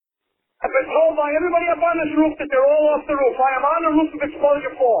I've been told by everybody up on this roof that they're all off the roof. I am on the roof of Exposure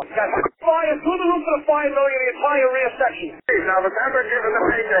 4. Got fire through the roof of the fire building in the entire rear section. Now remember, given the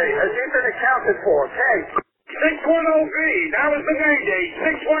payday, has he been accounted for? Kate. 610B. That was the Mayday.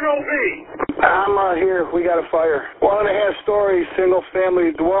 610B. I'm here. We got a fire. 1.5-story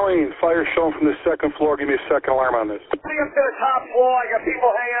single-family dwelling. Fire shown from the second floor. Give me a second alarm on this. Coming up to the top floor. I got people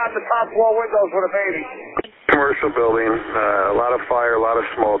hanging out the top floor windows with a baby. Commercial building. A lot of fire, a lot of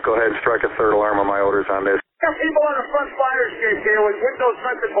smoke. Go ahead and strike a third alarm on my orders on this. Got people on the front fire escape here with windows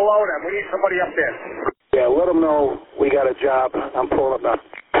vented below them. We need somebody up there. Yeah, let them know we got a job. I'm pulling up now.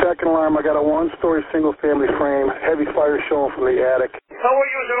 Second alarm, I got a 1-story single-family frame. Heavy fire showing from the attic. So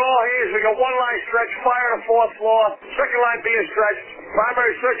we're using all hands. We got one line stretch, fire on the 4th floor. Second line being stretched.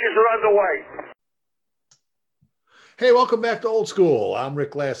 Primary searches are underway. Hey, welcome back to Old School. I'm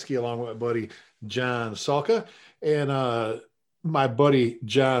Rick Lasky along with my buddy John Sulka. And my buddy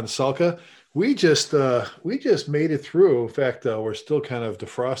John Sulka, we just made it through. In fact, we're still kind of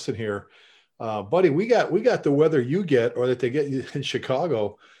defrosting here. Buddy, we got the weather you get or that they get in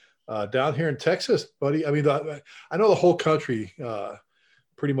Chicago down here in Texas, buddy. I mean, I know the whole country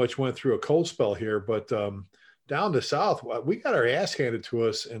pretty much went through a cold spell here, but down the south, we got our ass handed to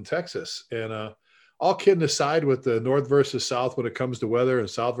us in Texas. And all kidding aside with the north versus south when it comes to weather and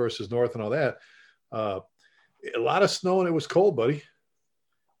south versus north and all that, a lot of snow and it was cold, buddy.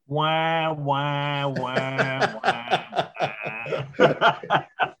 Wah, wah, wah, wah.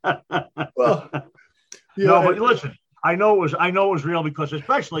 Well, but listen, I know it was real because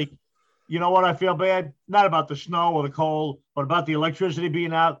especially, you know what, I feel bad, not about the snow or the cold, but about the electricity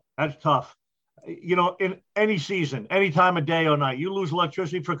being out. That's tough. You know, in any season, any time of day or night, you lose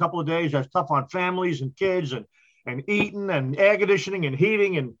electricity for a couple of days. That's tough on families and kids and eating and air conditioning and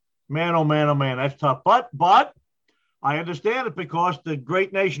heating and man, oh man, that's tough. But I understand it because the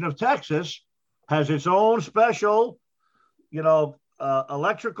great nation of Texas has its own special,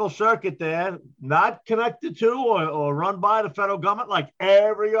 electrical circuit there, not connected to or run by the federal government like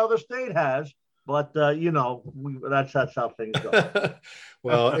every other state has. But, that's how things go.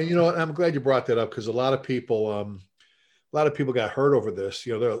 Well, and I'm glad you brought that up because a lot of people got hurt over this.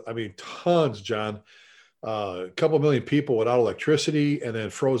 Tons, John. A couple million people without electricity and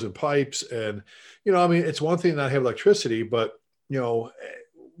then frozen pipes. And, it's one thing to not have electricity, but,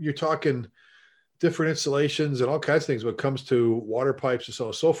 you're talking different installations and all kinds of things when it comes to water pipes and so on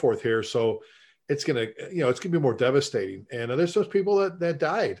and so forth here. So it's going to be more devastating. And there's those people that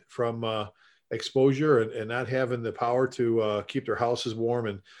died from exposure and not having the power to keep their houses warm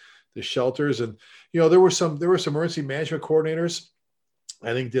and the shelters. And, there were some emergency management coordinators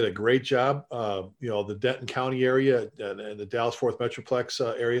I think did a great job. The Denton County area and the Dallas-Fort Metroplex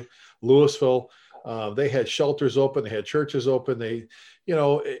area, Louisville, they had shelters open, they had churches open.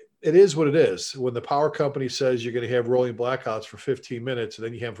 It is what it is. When the power company says you're going to have rolling blackouts for 15 minutes and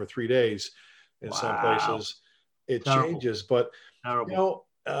then you have them for 3 days in some places, it changes. But,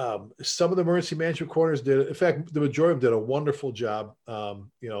 some of the emergency management corners did, in fact, the majority of them did a wonderful job.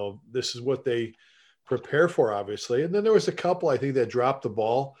 This is what they prepare for, obviously. And then there was a couple, I think, that dropped the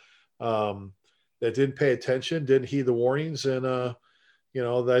ball, that didn't pay attention, didn't heed the warnings. And, I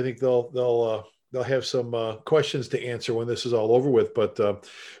think they'll have some questions to answer when this is all over with. But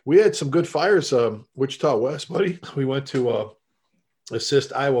we had some good fires, Wichita West, buddy. We went to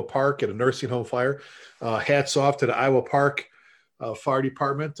assist Iowa Park at a nursing home fire. Hats off to the Iowa Park Fire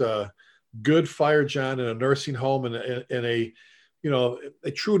Department. Good fire, John, in a nursing home and in a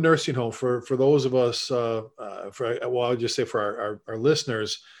true nursing home for those of us, I'll just say for our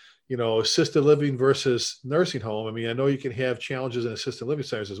listeners, assisted living versus nursing home. I mean, I know you can have challenges in assisted living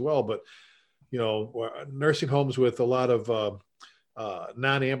centers as well, but, nursing homes with a lot of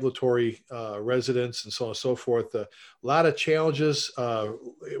non-ambulatory residents and so on and so forth, a lot of challenges.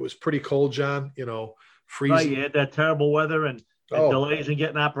 It was pretty cold, John, freezing. Right, you had that terrible weather and delays in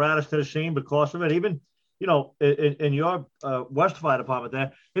getting apparatus to the scene because of it. Even, in your West Fire Department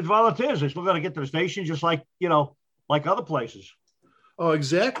there, it's volunteers. They still got to get to the station just like, like other places. Oh,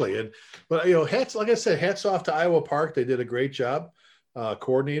 exactly. But like I said, hats off to Iowa Park. They did a great job,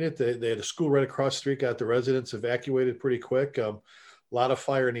 coordinated. They had a school right across the street, got the residents evacuated pretty quick. A lot of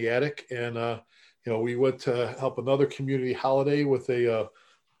fire in the attic. And, we went to help another community holiday with a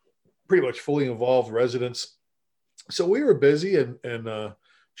pretty much fully involved residents. So we were busy and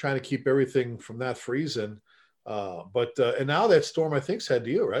trying to keep everything from not freezing. And now that storm, I think, is headed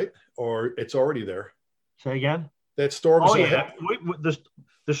to you, right? Or it's already there. Say again? That storm. Oh, yeah.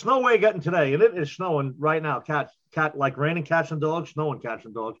 The snow we're getting today, and it is snowing right now. Cat like raining cats and dogs, snowing cats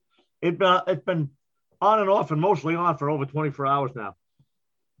and dogs. It's been on and off and mostly on for over 24 hours now.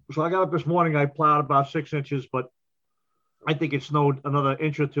 So I got up this morning. I plowed about 6 inches, but I think it snowed another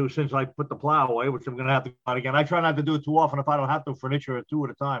inch or two since I put the plow away, which I'm going to have to go out again. I try not to do it too often if I don't have to, for an inch or two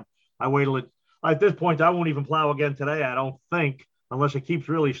at a time. I wait till it. At this point, I won't even plow again today, I don't think, unless it keeps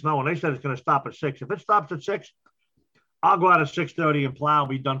really snowing. They said it's going to stop at 6. If it stops at 6, I'll go out at 6:30 and plow and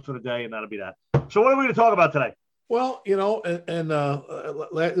be done for the day, and that'll be that. So what are we going to talk about today? Well,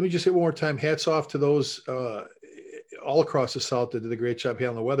 let me just say one more time, hats off to those all across the South that did a great job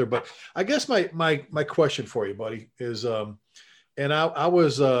handling the weather. But I guess my question for you, buddy, is, and I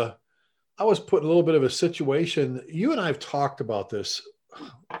was put in a little bit of a situation. You and I have talked about this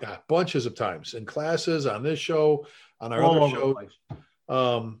bunches of times in classes, on this show, on our other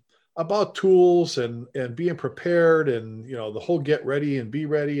show, about tools and being prepared, and the whole get ready and be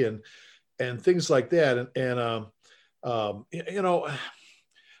ready and things like that.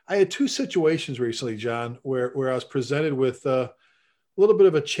 I had two situations recently, John, where I was presented with a little bit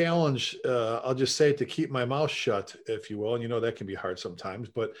of a challenge. I'll just say, to keep my mouth shut, if you will. And that can be hard sometimes,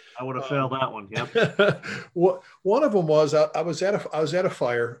 but I would have failed that one. Yep. One of them was I was at a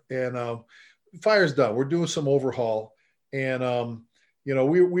fire, and fire's done. We're doing some overhaul, and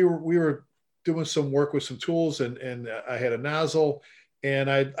we were doing some work with some tools, and I had a nozzle, and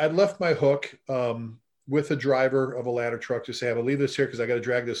I left my hook with the driver of a ladder truck to say, I will leave this here because I got to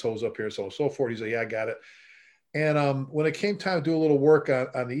drag this hose up here, so on and so forth. He said, yeah, I got it. And when it came time to do a little work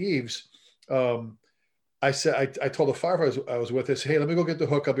on the eaves, I said, I told the firefighter I was with, I said, hey, let me go get the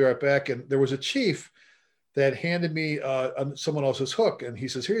hook. I'll be right back. And there was a chief that handed me someone else's hook, and he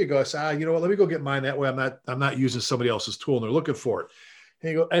says, here you go. I said, you know what? Let me go get mine. That way I'm not using somebody else's tool, and they're looking for it.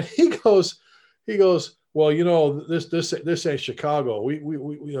 And he goes, well, this ain't Chicago. We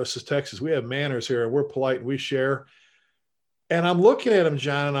this is Texas. We have manners here, and we're polite, and we share. And I'm looking at him,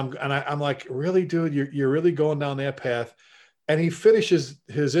 John, and I'm like, really, dude, you're really going down that path. And he finishes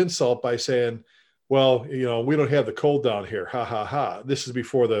his insult by saying, well, we don't have the cold down here. Ha ha ha. This is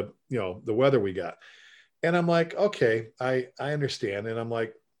before the weather we got. And I'm like, okay, I understand. And I'm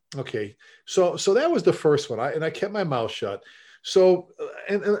like, okay. So that was the first one. I kept my mouth shut. So,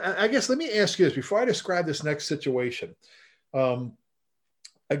 and I guess, let me ask you this before I describe this next situation.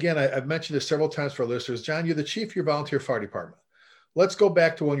 Again, I've mentioned this several times for our listeners. John, you're the chief of your volunteer fire department. Let's go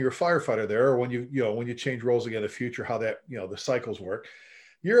back to when you're a firefighter there, or when you change roles again in the future, how that, the cycles work.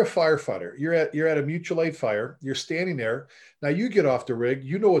 You're a firefighter. You're at a mutual aid fire. You're standing there. Now you get off the rig.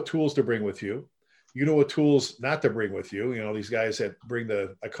 You know what tools to bring with you. You know what tools not to bring with you. These guys that bring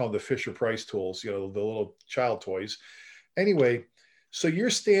I call them the Fisher Price tools, the little child toys. Anyway, so you're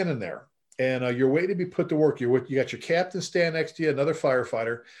standing there, and you're waiting to be put to work. You got your captain standing next to you, another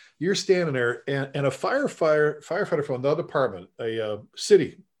firefighter. You're standing there, and a firefighter from another department, a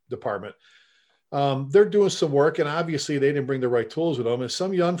city department, they're doing some work, and obviously they didn't bring the right tools with them. And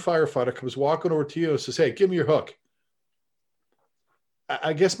some young firefighter comes walking over to you and says, hey, give me your hook.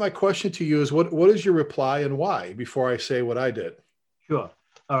 I guess my question to you is, what is your reply and why, before I say what I did? Sure.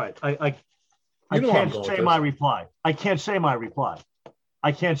 All right. I can't say my reply. I can't say my reply.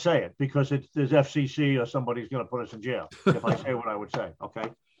 I can't say it because there's FCC or somebody's going to put us in jail if I say what I would say.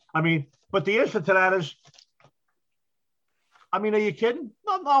 Okay. But the answer to that is, are you kidding?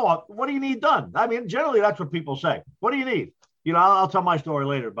 No. What do you need done? Generally that's what people say. What do you need? I'll tell my story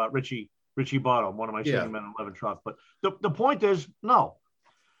later about Richie Bottom, one of my senior men in 11 truck. But the point is, no.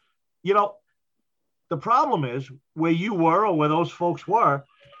 The problem is where you were, or where those folks were,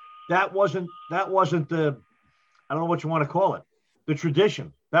 that wasn't the, I don't know what you want to call it, the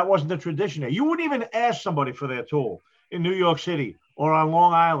tradition. That wasn't the tradition there. You wouldn't even ask somebody for their tool in New York City or on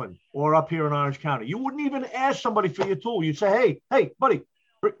Long Island or up here in Orange County. You wouldn't even ask somebody for your tool. You'd say, hey, buddy,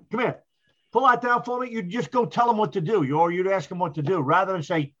 come here, pull that down for me. You'd just go tell them what to do, or you'd ask them what to do, rather than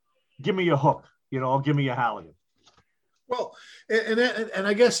say, give me your hook, or give me your Halligan. Well, and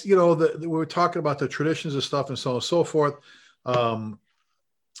I guess, we were talking about the traditions and stuff and so on and so forth. I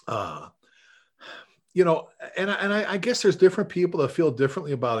guess there's different people that feel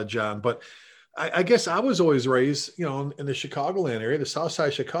differently about it, John, but I guess I was always raised, in the Chicagoland area, the South Side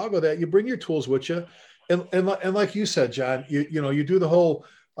of Chicago, that you bring your tools with you. And like you said, John, you do the whole,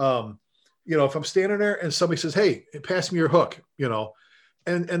 if I'm standing there and somebody says, hey, pass me your hook,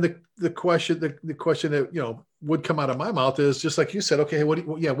 and the question that, would come out of my mouth is just like you said, okay, what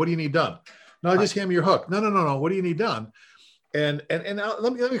do you need done? No, just hand me your hook. No. What do you need done? And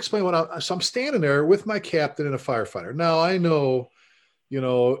let me explain so I'm standing there with my captain and a firefighter. Now I know,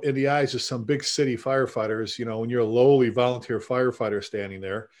 in the eyes of some big city firefighters, when you're a lowly volunteer firefighter standing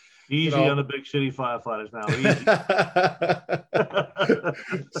there, Easy on the big city firefighters now. Easy.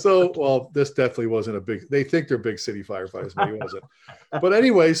 So, well, this definitely wasn't a big. They think they're big city firefighters, but he wasn't. But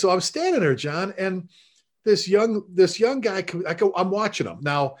anyway, so I'm standing there, John, and this young guy. I'm watching him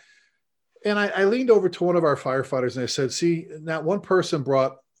now, and I leaned over to one of our firefighters and I said, "See, not one person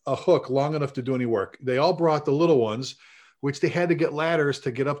brought a hook long enough to do any work. They all brought the little ones, which they had to get ladders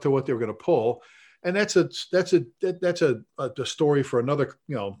to get up to what they were going to pull." And that's a story for another,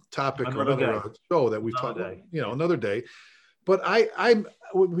 topic or another show that we talk, another day. But I'm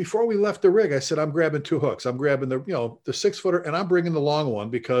before we left the rig, I said, I'm grabbing 2 hooks. I'm grabbing the 6-footer and I'm bringing the long one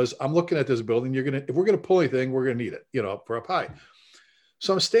because I'm looking at this building. If we're going to pull anything, we're going to need it, for up high.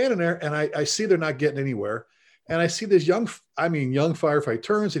 So I'm standing there and I see they're not getting anywhere. And I see this young firefighter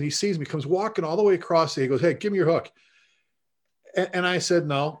turns and he sees me, comes walking all the way across. And he goes, "Hey, give me your hook." And I said,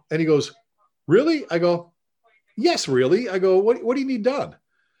 "No." And he goes, "Really?" I go, "Yes, really." I go, what do you need done?" And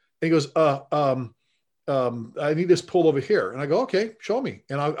he goes, I need this pulled over here. And I go, "Okay, show me."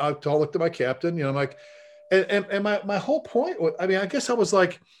 And I'll look to my captain, I'm like, and my whole point, I guess I was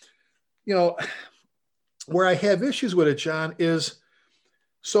like, where I have issues with it, John, is,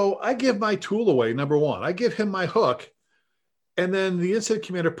 so I give my tool away. Number one, I give him my hook. And then the incident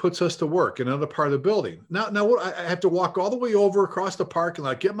commander puts us to work in another part of the building. Now what, I have to walk all the way over across the parking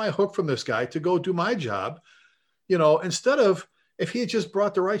lot, get my hook from this guy to go do my job, instead of if he had just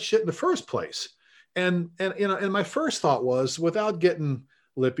brought the right shit in the first place. And my first thought was, without getting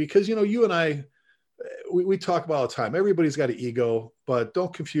lippy, because, you and I, we talk about all the time, everybody's got an ego, but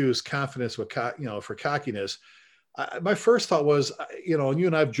don't confuse confidence with, for cockiness. My first thought was, and you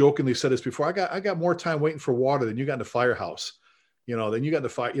and I have jokingly said this before, I got more time waiting for water than you got in the firehouse. Then you got the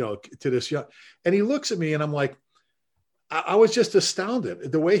fight, to this young, and he looks at me and I'm like, I was just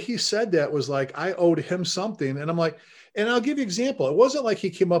astounded. The way he said that was like, I owed him something. And I'm like, and I'll give you an example. It wasn't like he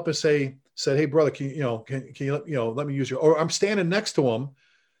came up and said, "Hey brother, can you let me use your," or I'm standing next to him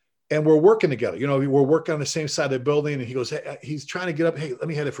and we're working together. We're working on the same side of the building. And he goes, hey, he's trying to get up. "Hey, let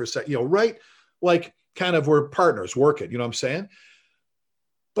me hit it for a sec," right? Like kind of we're partners working, what I'm saying?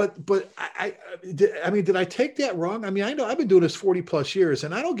 But I did I take that wrong? I know I've been doing this 40 plus years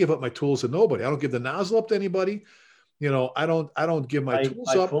and I don't give up my tools to nobody. I don't give the nozzle up to anybody. I don't give my tools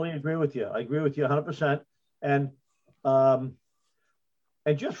up. I fully agree with you. I agree with you 100%. And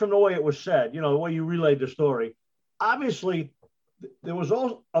just from the way it was said, the way you relayed the story, obviously there was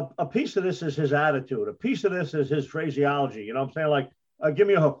also a piece of this is his attitude. A piece of this is his phraseology. I'm saying? Like, give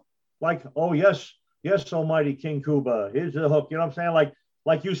me a hook. Like, "Oh, yes, almighty King Kuba, here's the hook." I'm saying?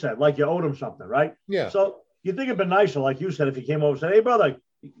 Like you said, like you owed him something, right? Yeah. So you think it'd been nicer, like you said, if he came over and said, "Hey, brother,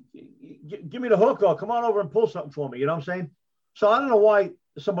 give me the hook, or come on over and pull something for me." You know what I'm saying? So I don't know why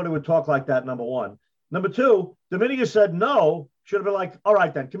somebody would talk like that, number one. Number two, the minute you said no, should have been like, "All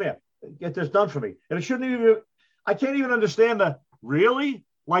right, then, come here, get this done for me." And it shouldn't even, I can't even understand really?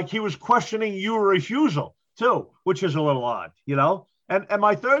 Like he was questioning your refusal too, which is a little odd, And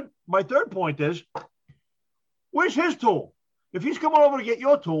my third point is, where's his tool? If he's coming over to get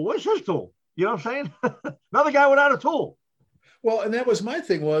your tool, where's his tool? You know what I'm saying? Another guy without a tool. Well, and that was my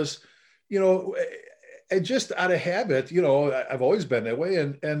thing was, and just out of habit, I've always been that way.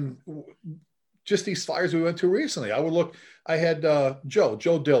 And just these fires we went to recently, I had Joe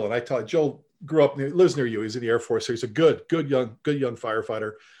Dillon. I taught Joe grew up, lives near you. He's in the Air Force. So he's a good young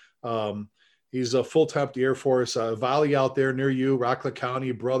firefighter. He's a full-time at the Air Force, Volley out there near you, Rockland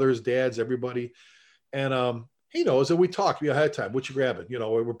County, brothers, dads, everybody. And he knows, and we talk ahead of time. What you grabbing?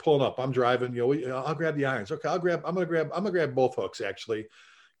 We're pulling up. I'm driving. I'll grab the irons. Okay, I'm gonna grab both hooks actually.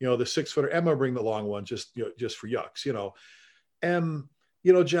 The 6-footer. I'm gonna bring the long one just for yucks. And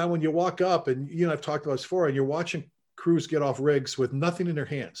John, when you walk up, and I've talked about this before, and you're watching crews get off rigs with nothing in their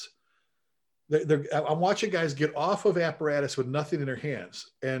hands. I'm watching guys get off of apparatus with nothing in their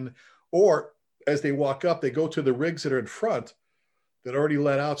hands, or as they walk up, they go to the rigs that are in front that already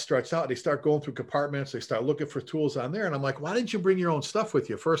let out, stretched out. They start going through compartments. They start looking for tools on there. And I'm like, why didn't you bring your own stuff with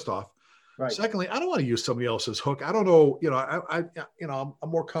you? First off. Right. Secondly, I don't want to use somebody else's hook. I don't know, I'm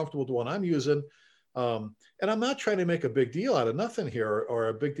more comfortable with the one I'm using. And I'm not trying to make a big deal out of nothing here or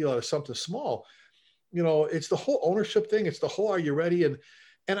a big deal out of something small. It's the whole ownership thing. It's the whole, are you ready? And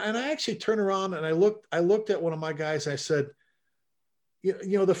I actually turned around and I looked at one of my guys and I said, the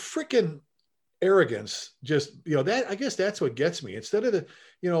freaking arrogance, just, that, I guess that's what gets me. Instead of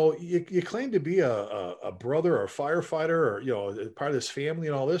you claim to be a brother or a firefighter or, part of this family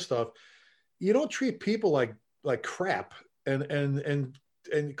and all this stuff. You don't treat people like crap and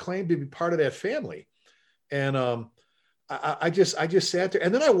claim to be part of that family. And I just sat there,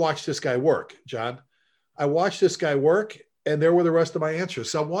 and then I watched this guy work, John. I watched this guy work, And there were the rest of my answers.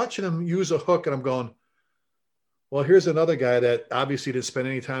 So I'm watching him use a hook and I'm going, well, here's another guy that obviously didn't spend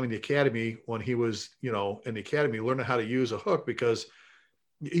any time in the academy when he was, in the academy learning how to use a hook, because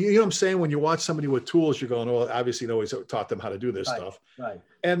you know what I'm saying? When you watch somebody with tools, you're going, oh, obviously nobody's taught them how to do this stuff. Right.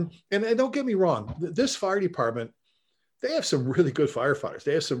 And don't get me wrong, this fire department, they have some really good firefighters.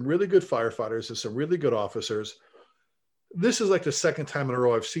 They have some really good firefighters and some really good officers. This is like the second time in a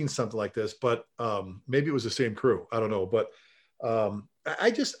row I've seen something like this, but maybe it was the same crew. I don't know. But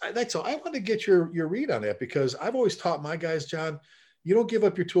that's all. I want to get your read on that, because I've always taught my guys, John, you don't give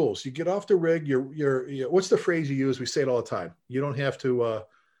up your tools. You get off the rig. You're what's the phrase you use? We say it all the time. You don't have to.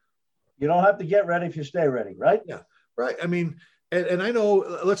 You don't have to get ready if you stay ready, right? Yeah, right. I mean, and I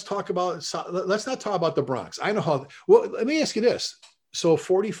know. Let's not talk about the Bronx. I know how. Well, let me ask you this. So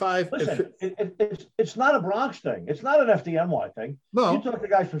 45. Listen, it's not a Bronx thing. It's not an FDNY thing. No. You talk to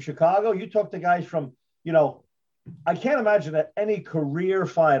guys from Chicago. You talk to guys from, I can't imagine that any career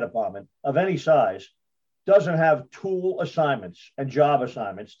fire department of any size doesn't have tool assignments and job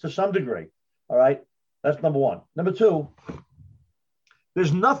assignments to some degree. All right. That's number one. Number two,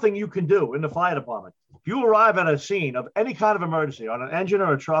 there's nothing you can do in the fire department. If you arrive at a scene of any kind of emergency on an engine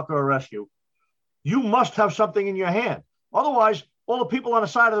or a truck or a rescue, you must have something in your hand. Otherwise, all the people on the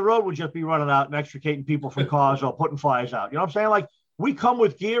side of the road would just be running out and extricating people from cars or putting fires out. You know what I'm saying? Like, we come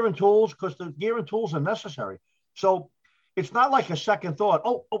with gear and tools because the gear and tools are necessary. So it's not like a second thought.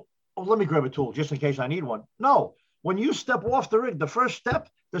 Oh, let me grab a tool just in case I need one. No, when you step off the rig, the first step,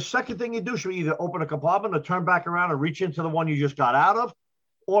 the second thing you do should either open a compartment or turn back around and reach into the one you just got out of,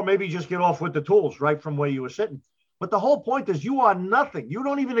 or maybe just get off with the tools right from where you were sitting. But the whole point is you are nothing. You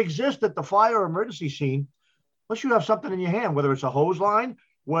don't even exist at the fire or emergency scene unless you have something in your hand, whether it's a hose line,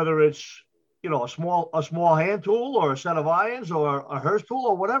 whether it's, a small hand tool or a set of irons or a Hurst tool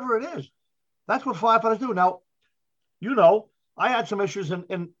or whatever it is. That's what firefighters do. Now, I had some issues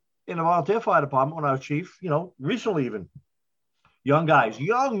in a volunteer fire department when I was chief, recently even. Young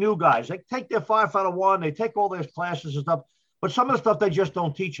new guys, they take their firefighter one, they take all their classes and stuff, but some of the stuff they just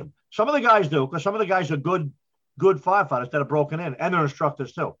don't teach them. Some of the guys do, because some of the guys are good firefighters that are broken in, and they're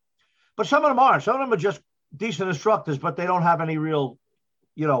instructors too. But some of them aren't. Some of them are just decent instructors, but they don't have any real,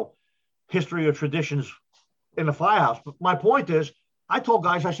 history or traditions in the firehouse. But my point is, I told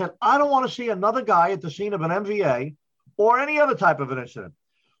guys, I said, I don't want to see another guy at the scene of an MVA or any other type of an incident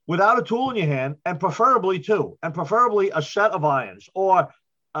without a tool in your hand, and preferably two, and preferably a set of irons or,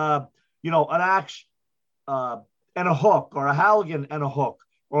 an axe and a hook, or a Halligan and a hook,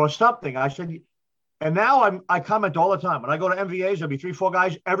 or something. I said, and now I comment all the time. When I go to MVAs, there'll be 3-4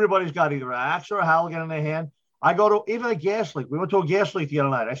 guys. Everybody's got either an axe or a Halligan in their hand. I go to even a gas leak. We went to a gas leak the other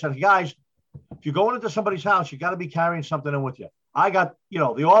night. I said, guys, if you're going into somebody's house, you got to be carrying something in with you. I got, the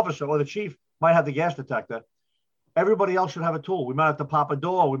officer or the chief might have the gas detector. Everybody else should have a tool. We might have to pop a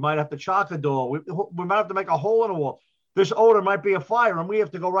door. We might have to chock a door. We might have to make a hole in the wall. This odor might be a fire, and we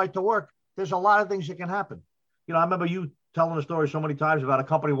have to go right to work. There's a lot of things that can happen. I remember you telling the story so many times about a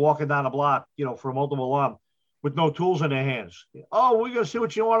company walking down a block, for a multiple alarm with no tools in their hands. Oh, we're going to see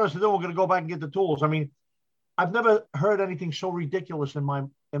what you want us to do. We're going to go back and get the tools. I mean, I've never heard anything so ridiculous in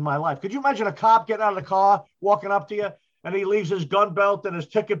my life. Could you imagine a cop getting out of the car, walking up to you, and he leaves his gun belt and his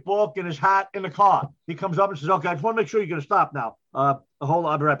ticket book and his hat in the car? He comes up and says, okay, I just want to make sure you're going to stop now. Hold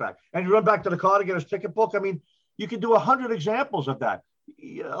on, I'll be right back. And you run back to the car to get his ticket book. I mean, you could do 100 examples of that.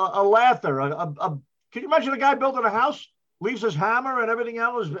 A lather. Can you imagine a guy building a house, leaves his hammer and everything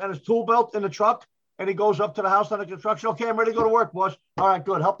else and his tool belt in the truck, and he goes up to the house on the construction? Okay, I'm ready to go to work, boss. All right,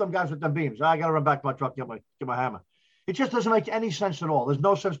 good. Help them guys with them beams. I got to run back to my truck, get my hammer. It just doesn't make any sense at all. There's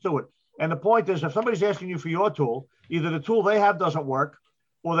no sense to it. And the point is, if somebody's asking you for your tool, either the tool they have doesn't work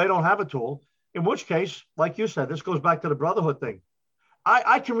or they don't have a tool, in which case, like you said, this goes back to the brotherhood thing.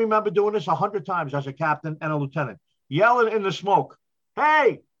 I can remember doing this 100 times as a captain and a lieutenant, yelling in the smoke,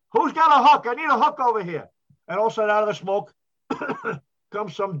 hey, who's got a hook? I need a hook over here. And all of a sudden, out of the smoke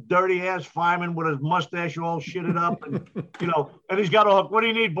comes some dirty ass fireman with his mustache all shitted up, and and he's got a hook. What do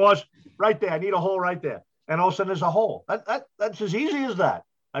you need, boss? Right there. I need a hole right there. And all of a sudden, there's a hole. That's as easy as that.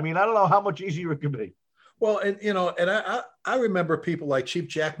 I mean, I don't know how much easier it could be. Well, and I remember people like Chief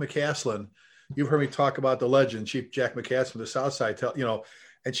Jack McCaslin. You've heard me talk about the legend, Chief Jack McCaslin, the South Side,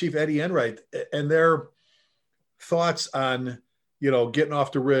 and Chief Eddie Enright, and their thoughts on getting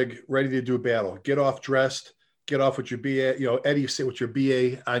off the rig, ready to do battle, get off dressed, get off with your BA, Eddie say with your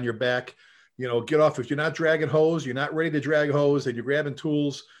BA on your back, get off. If you're not dragging hose, you're not ready to drag hose, and you're grabbing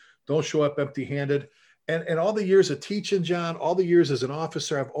tools, don't show up empty handed. And all the years of teaching, John, all the years as an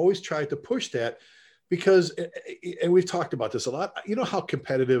officer, I've always tried to push that because, and we've talked about this a lot, how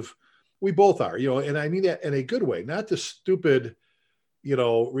competitive We both are, and I mean that in a good way, not the stupid,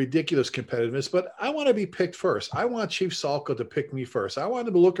 ridiculous competitiveness, but I want to be picked first. I want Chief Salko to pick me first. I want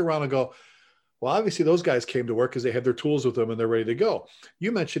him to look around and go, well, obviously those guys came to work because they had their tools with them and they're ready to go.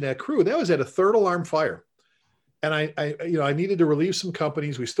 You mentioned that crew. That was at a third alarm fire. And I needed to relieve some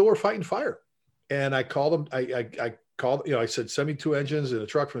companies. We still were fighting fire. And I called them. I called, I said, send me 2 engines and a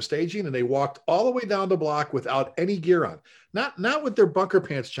truck from staging. And they walked all the way down the block without any gear on, not with their bunker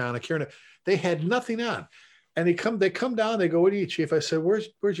pants, John. They had nothing on. And they come down, they go, what do you, Chief? I said, where's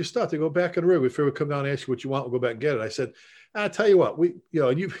your stuff? They go, back in the rig. We figure we'll come down and ask you what you want. We'll go back and get it. I said, I'll tell you what,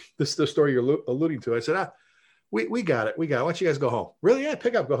 this is the story you're alluding to. I said, we got it. Why don't you guys go home? Really? Yeah,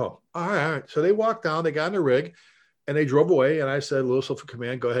 pick up, go home. All right. So they walked down, they got in the rig and they drove away. And I said, Lewis for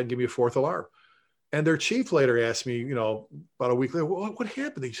command, go ahead and give me a 4th alarm. And their chief later asked me, about a week later, what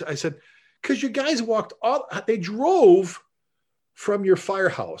happened? I said, because your guys they drove from your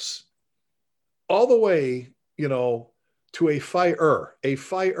firehouse all the way, to a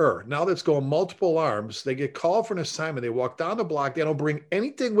fire. Now that's going multiple alarms. They get called for an assignment. They walk down the block. They don't bring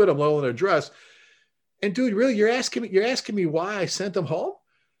anything with them, let alone an address. And dude, really, you're asking me why I sent them home?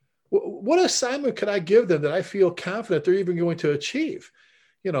 What assignment could I give them that I feel confident they're even going to achieve?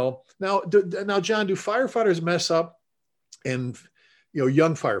 Now, John, do firefighters mess up? And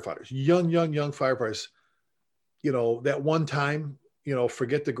young firefighters, young firefighters, that one time,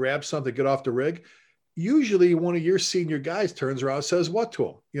 forget to grab something, get off the rig. Usually one of your senior guys turns around and says what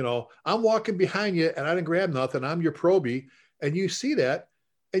to him? I'm walking behind you and I didn't grab nothing. I'm your probie. And you see that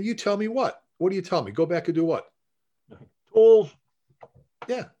and you tell me what? What do you tell me? Go back and do what? Tools.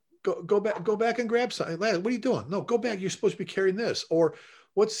 Yeah. Go back and grab something. What are you doing? No, go back. You're supposed to be carrying this. Or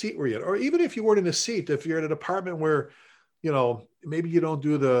what seat were you in? Or even if you weren't in a seat, if you're in a department where, maybe you don't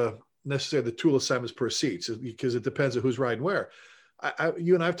do necessarily the tool assignments per seat, because it depends on who's riding where.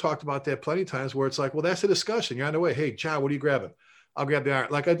 You and I've talked about that plenty of times where it's like, well, that's a discussion. You're on the way. Hey, John, what are you grabbing? I'll grab the iron.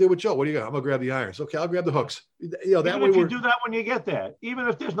 Like I did with Joe. What do you got? I'm going to grab the irons. Okay, I'll grab the hooks. Even if you do that when you get there, even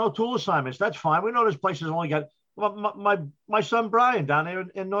if there's no tool assignments, that's fine. We know this place has only got my son Brian down there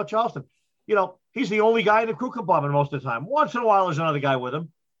in North Charleston. He's the only guy in the crew compartment most of the time. Once in a while, there's another guy with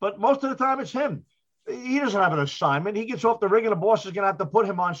him, but most of the time it's him. He doesn't have an assignment. He gets off the rig and the boss is going to have to put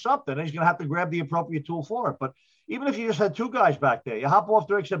him on something. And he's going to have to grab the appropriate tool for it. But even if you just had 2 guys back there, you hop off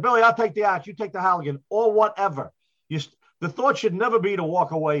the rig, say, Billy, I'll take the axe, you take the Halligan, or whatever. The thought should never be to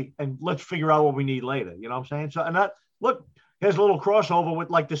walk away and let's figure out what we need later. You know what I'm saying? So, and that, look, here's a little crossover with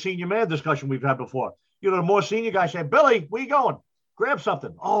like the senior man discussion we've had before. The more senior guy say, Billy, where you going? Grab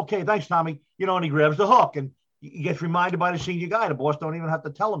something. Oh, okay, thanks, Tommy. And he grabs the hook and he gets reminded by the senior guy. The boss don't even have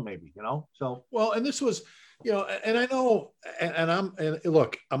to tell him maybe, so. Well, and this was, and I know, and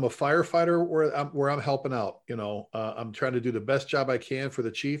look, I'm a firefighter where I'm helping out, I'm trying to do the best job I can for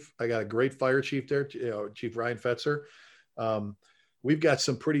the chief. I got a great fire chief there, Chief Ryan Fetzer. We've got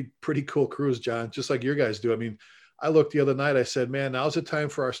some pretty cool crews, John, just like your guys do. I mean, I looked the other night, I said, man, now's the time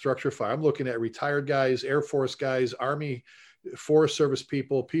for our structure fire. I'm looking at retired guys, Air Force guys, Army, Forest Service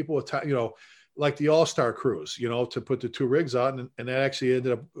people with, like the all-star crews, to put the 2 rigs on. And that actually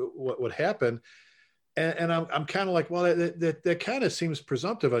ended up what happened. And I'm kind of like, well, that kind of seems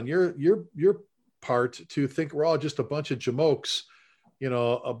presumptive on your part to think we're all just a bunch of jamokes,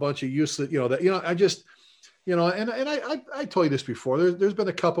 a bunch of useless, I just, and I told you this before, there's been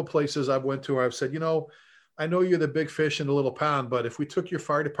a couple places I've went to where I've said, I know you're the big fish in the little pond, but if we took your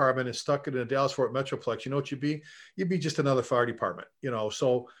fire department and stuck it in a Dallas-Fort Metroplex, you know what you'd be? You'd be just another fire department,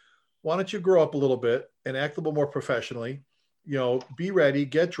 so why don't you grow up a little bit and act a little more professionally, be ready,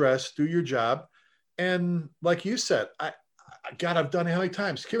 get dressed, do your job. And like you said, God, I've done it how many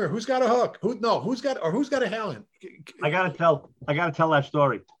times? Come here, who's got a hook? Who's got a Halligan? I gotta tell that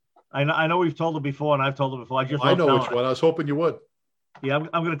story. I know we've told it before, and I've told it before. I know which one. I was hoping you would. Yeah,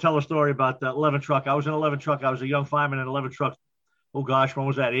 I'm going to tell a story about the 11 truck. I was in 11 truck. I was a young fireman in 11 truck. Oh gosh, when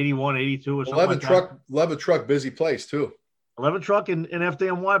was that? 81, 82 or something 11 truck, busy place too. 11 truck in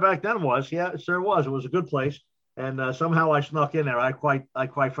FDNY back then was. Yeah, it sure was. It was a good place. And somehow I snuck in there. I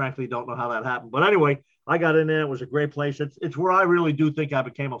quite frankly don't know how that happened. But anyway, I got in there. It was a great place. It's where I really do think I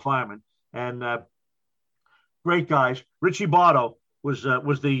became a fireman. And great guys. Richie Bardo was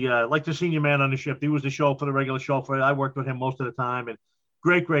the like the senior man on the ship. He was the chauffeur, the regular chauffeur. I worked with him most of the time. And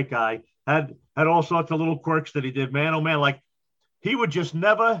great guy. Had all sorts of little quirks that he did. Man, oh man, like he would just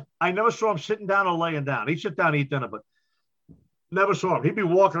I never saw him sitting down or laying down. He'd sit down and eat dinner, but never saw him. He'd be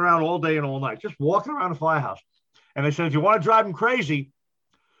walking around all day and all night, just walking around the firehouse. And they said, if you want to drive him crazy,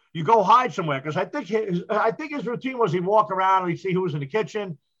 you go hide somewhere. Because I think his routine was he'd walk around and he'd see who was in the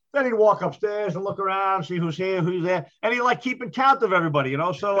kitchen. Then he'd walk upstairs and look around, see who's here, who's there. And he like keeping count of everybody,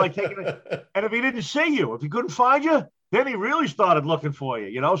 So like taking it. And if he didn't see you, if he couldn't find you, then he really started looking for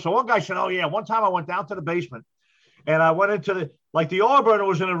you, So one guy said, oh, yeah, one time I went down to the basement and I went into the oil burner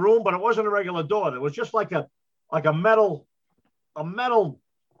was in a room, but it wasn't a regular door. It was just like a metal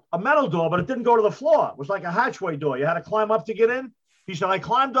door, but it didn't go to the floor. It was like a hatchway door. You had to climb up to get in. He said, I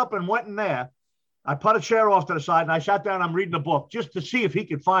climbed up and went in there. I put a chair off to the side and I sat down and I'm reading a book just to see if he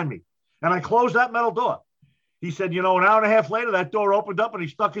could find me. And I closed that metal door. He said, an hour and a half later, that door opened up and he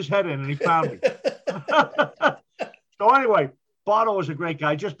stuck his head in and he found me. So anyway, Bardo was a great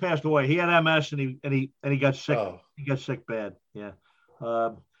guy. Just passed away. He had MS and he got sick. Oh. He got sick bad. Yeah.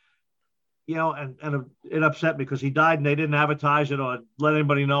 And it upset me because he died and they didn't advertise it or let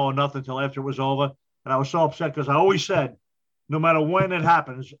anybody know or nothing until after it was over. And I was so upset because I always said, no matter when it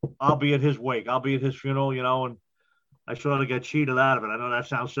happens, I'll be at his wake. I'll be at his funeral, and I sort of get cheated out of it. I know that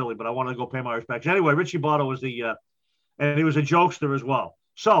sounds silly, but I want to go pay my respects. Anyway, Richie Bardo was and he was a jokester as well.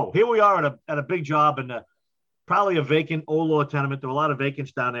 So here we are at a big job in probably a vacant old law tenement. There were a lot of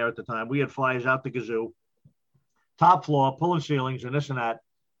vacants down there at the time. We had flyers out the gazoo, top floor, pulling ceilings and this and that.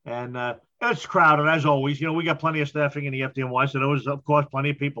 And it's crowded as always. We got plenty of staffing in the FDNY, so there was, of course, plenty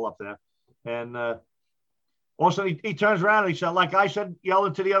of people up there. And also, he turns around and he said, like I said,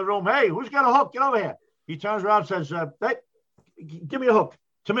 yelling to the other room, hey, who's got a hook? Get over here. He turns around and says, hey, give me a hook.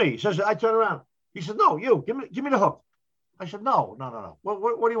 To me. He says, I turn around. He said, no, you, give me the hook. I said, no.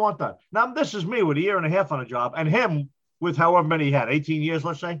 What do you want done? Now, this is me with a year and a half on a job and him with however many he had, 18 years,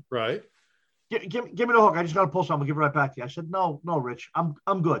 let's say. Right. Give me the hook. I just got to pull something. I'll give it right back to you. I said, no, Rich,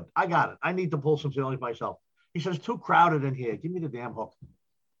 I'm good. I got it. I need to pull some ceilings myself. He says, too crowded in here. Give me the damn hook.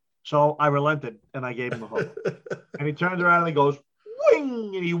 So I relented and I gave him the hook. And he turns around and he goes,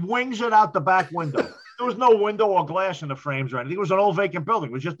 wing, and he wings it out the back window. There was no window or glass in the frames or anything. It was an old vacant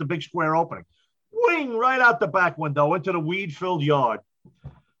building. It was just a big square opening. Wing right out the back window into the weed-filled yard.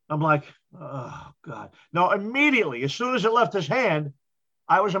 I'm like, oh, God. No, immediately, as soon as it left his hand,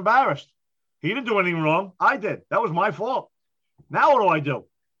 I was embarrassed. He didn't do anything wrong. I did. That was my fault. Now what do I do?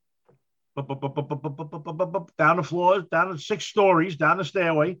 Down the floors, down the 6 stories, down the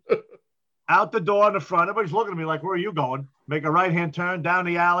stairway, out the door in the front. Everybody's looking at me like, where are you going? Make a right-hand turn, down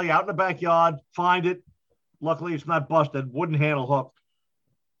the alley, out in the backyard, find it. Luckily, it's not busted. Wooden handle hook.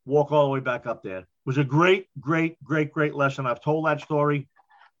 Walk all the way back up there. It was a great, great, great, great lesson. I've told that story,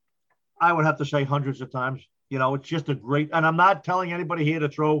 I would have to say hundreds of times. It's just a great, and I'm not telling anybody here to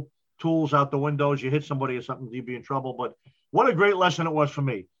throw tools out the windows. You hit somebody or something, you'd be in trouble. But what a great lesson it was for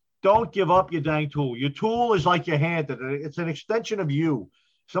me. Don't give up your dang tool. Your tool is like your hand. It's an extension of you.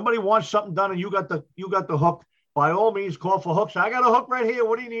 Somebody wants something done and you got the hook. By all means, call for hooks. I got a hook right here.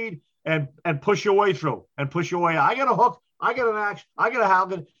 What do you need? And push your way through and push your way out. I got a hook. I got an axe. I got a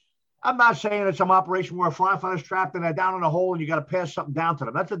halberd. I'm not saying it's some operation where a firefighter's trapped and they're down in a hole and you got to pass something down to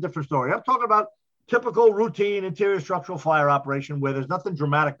them. That's a different story. I'm talking about typical routine interior structural fire operation where there's nothing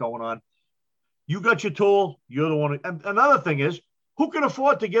dramatic going on. You got your tool. You're the one. And another thing is, who can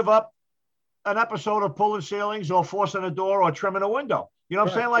afford to give up an episode of pulling ceilings or forcing a door or trimming a window? You know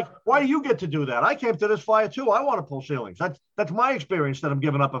what I'm saying? Like, why do you get to do that? I came to this fire too. I want to pull ceilings. That's my experience that I'm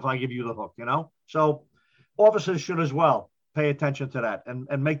giving up if I give you the hook, So officers should as well pay attention to that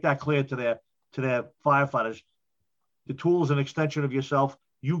and make that clear to their firefighters. The tool is an extension of yourself.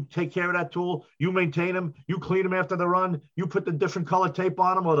 You take care of that tool. You maintain them. You clean them after the run. You put the different color tape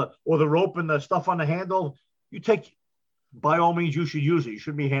on them or the rope and the stuff on the handle. By all means, you should use it. You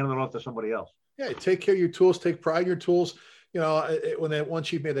shouldn't be handing it off to somebody else. Yeah, take care of your tools. Take pride in your tools. When that one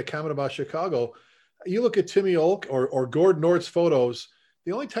chief made the comment about Chicago, you look at Timmy Olk or Gordon Nort's photos,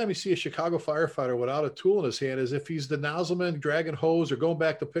 the only time you see a Chicago firefighter without a tool in his hand is if he's the nozzleman dragging hose or going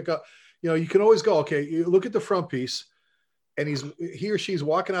back to pick up. You can always go, okay, you look at the front piece and he or she's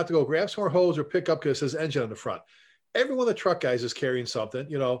walking out to go grab some more hose or pick up because it says engine on the front. Every one of the truck guys is carrying something,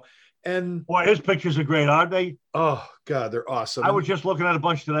 And boy, his pictures are great, aren't they? Oh God, they're awesome. I was just looking at a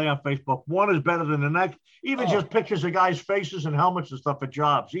bunch today on Facebook. One is better than the next. Even just pictures of guys' faces and helmets and stuff at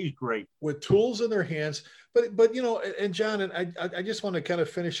jobs. He's great with tools in their hands. But and John, and I just want to kind of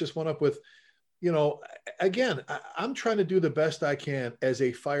finish this one up with, again, I'm trying to do the best I can as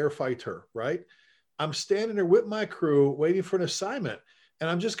a firefighter, right? I'm standing there with my crew waiting for an assignment, and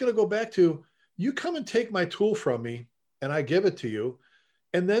I'm just going to go back to you. Come and take my tool from me, and I give it to you.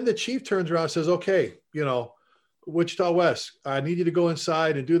 And then the chief turns around and says, okay, Wichita West, I need you to go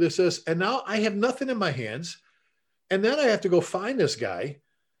inside and do this. And now I have nothing in my hands. And then I have to go find this guy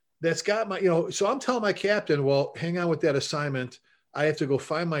that's got my, so I'm telling my captain, well, hang on with that assignment. I have to go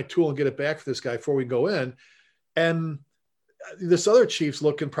find my tool and get it back for this guy before we go in. And this other chief's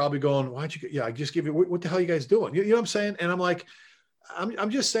looking, probably going, why don't you, I just give you, what the hell are you guys doing? You know what I'm saying? And I'm like, I'm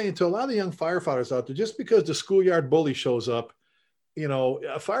just saying to a lot of the young firefighters out there, just because the schoolyard bully shows up, a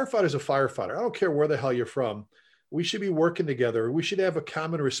firefighter's a firefighter. I don't care where the hell you're from. We should be working together. We should have a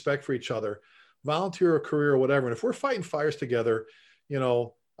common respect for each other, volunteer or career or whatever. And if we're fighting fires together,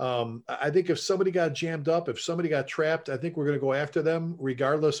 I think if somebody got jammed up, if somebody got trapped, I think we're going to go after them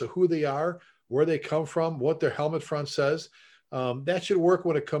regardless of who they are, where they come from, what their helmet front says. That should work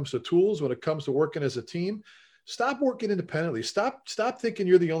when it comes to tools, when it comes to working as a team. Stop working independently. Stop thinking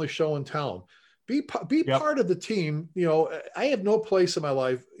you're the only show in town. Be part of the team. I have no place in my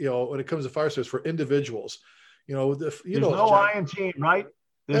life, when it comes to fire service, for individuals. There's no I in team, right?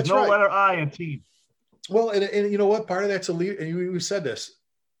 There's no letter I in team. Well, and you know what? Part of that's a lead, and we said this.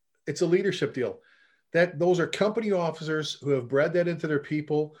 It's a leadership deal. That those are company officers who have bred that into their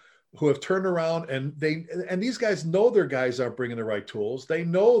people, who have turned around, and these guys know their guys aren't bringing the right tools. They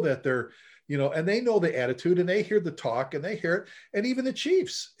know that they're, and they know the attitude, and they hear the talk, and they hear it. And even the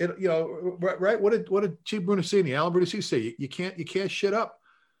chiefs, right? What did Chief Brunacini, Alan Brunacini say? You can't shit up.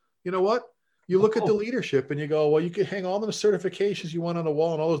 You know what? You look at the leadership and you go, well, you can hang all the certifications you want on the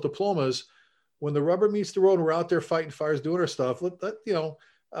wall and all those diplomas. When the rubber meets the road and we're out there fighting fires, doing our stuff,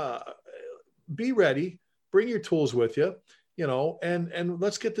 be ready, bring your tools with you, and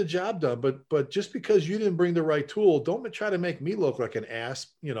let's get the job done. But just because you didn't bring the right tool, don't try to make me look like an ass,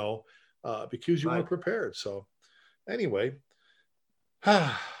 because you weren't prepared. So anyway,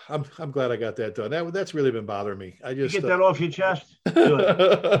 I'm glad I got that done. That's really been bothering me. I just get that off your chest.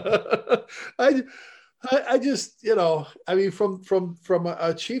 Good. I just, from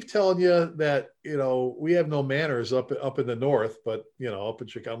a chief telling you that, we have no manners up in the north, but, up in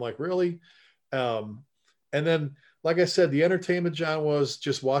Chicago, I'm like, really? And then, like I said, the entertainment, John, was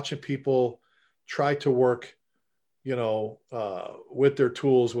just watching people try to work, with their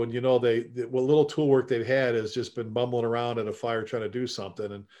tools when, what little tool work they've had has just been bumbling around at a fire trying to do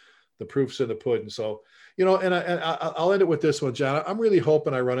something, and the proof's in the pudding. So, and I'll end it with this one, John. I'm really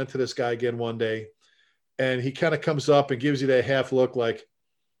hoping I run into this guy again one day, and he kind of comes up and gives you that half look like,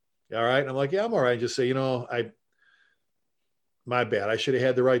 all right. And I'm like, yeah, I'm all right. Just say, my bad. I should have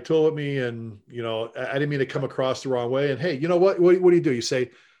had the right tool with me. And, I didn't mean to come across the wrong way. And hey, you know what do you do? You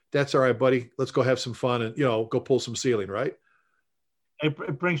say, that's all right, buddy. Let's go have some fun and, go pull some ceiling, right?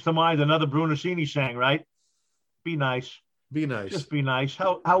 It brings to mind another Brunacini saying, right? Be nice. Be nice. Just be nice.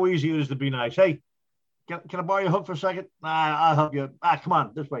 How easy it is to be nice. Hey, can I borrow your hook for a second? I'll help you. Come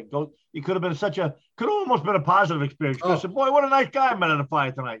on, this way. Go. It could have almost been a positive experience. I said, boy, what a nice guy I met at a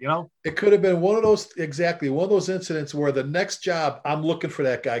fire tonight, It could have been one of those incidents where the next job, I'm looking for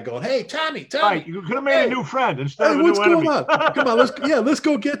that guy going, hey, Tommy. Right, you could have made a new friend instead of a what's new going enemy. on? Come on, let's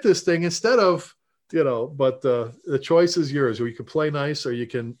go get this thing instead of, but the choice is yours. Or you can play nice, or you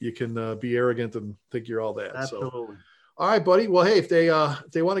can be arrogant and think you're all that. Absolutely. So, all right, buddy. Well, hey, if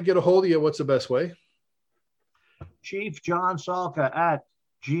they want to get a hold of you, what's the best way? Chief John Salka at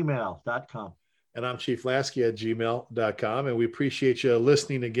gmail.com. And I'm Chief Lasky at gmail.com. And we appreciate you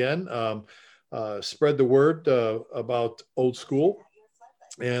listening again. Spread the word about Old School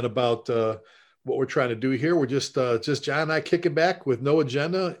and about what we're trying to do here. We're just John and I kicking back with no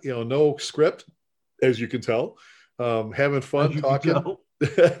agenda, no script, as you can tell, having fun talking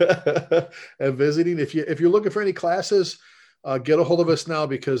and visiting. If you're looking for any classes, get a hold of us now,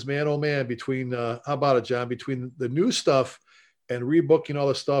 because man, oh man, between how about it, John, between the new stuff and rebooking all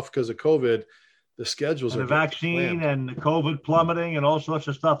the stuff because of COVID, the schedules and are the vaccine and the COVID plummeting and all sorts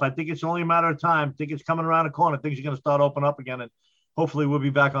of stuff. I think it's only a matter of time. I think it's coming around the corner. Things are going to start opening up again, and hopefully we'll be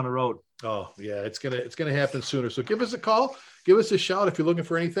back on the road. Oh yeah, it's gonna happen sooner. So give us a call, give us a shout if you're looking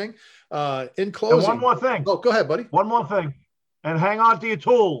for anything. In closing, and one more thing. Oh, go ahead, buddy. One more thing. And hang on to your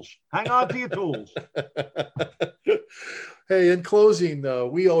tools. Hang on to your tools. Hey, in closing,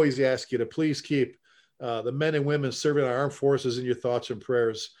 we always ask you to please keep the men and women serving our armed forces in your thoughts and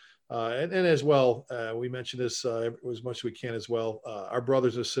prayers. And as well, we mention this as much as we can as well, our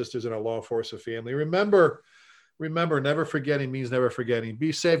brothers and sisters in our law enforcement family. Remember, never forgetting means never forgetting.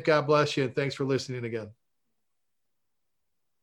 Be safe. God bless you. And thanks for listening again.